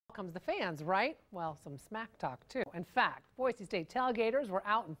Comes the fans, right? Well, some smack talk too. In fact, Boise State tailgaters were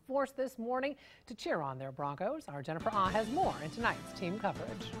out in force this morning to cheer on their Broncos. Our Jennifer Ah has more in tonight's team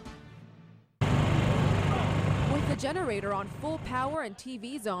coverage. With the generator on full power and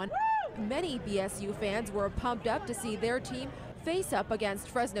TVs on, many BSU fans were pumped up to see their team face up against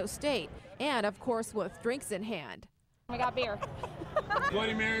Fresno State, and of course with drinks in hand. We got beer.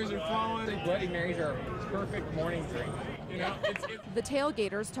 Bloody Marys are flowing. Bloody Marys are a perfect morning drink. You know, The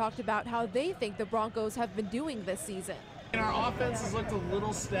tailgaters talked about how they think the Broncos have been doing this season. And our offense has looked a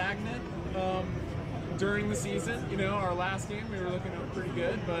little stagnant during the season. You know, our last game we were looking pretty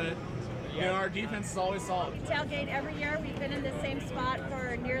good, but you know, our defense is always solid. Tailgate every year. We've been in the same spot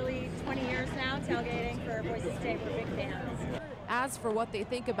for nearly 20 years now, tailgating for Boise State. We're big fans. As for what they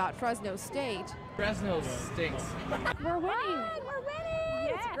think about Fresno State, Fresno stinks. We're winning. We're winning.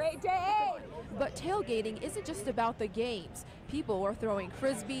 Yes. It's a great day. but tailgating isn't just about the games. People were throwing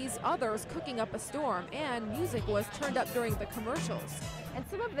frisbees, others cooking up a storm, and music was turned up during the commercials. And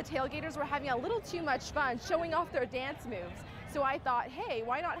some of the tailgaters were having a little too much fun showing off their dance moves. So I thought, hey,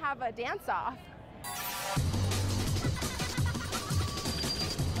 why not have a dance-off?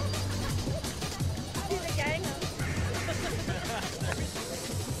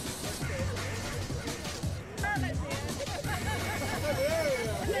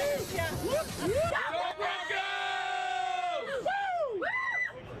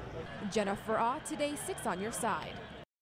 Jennifer Ah, today 6 on your side.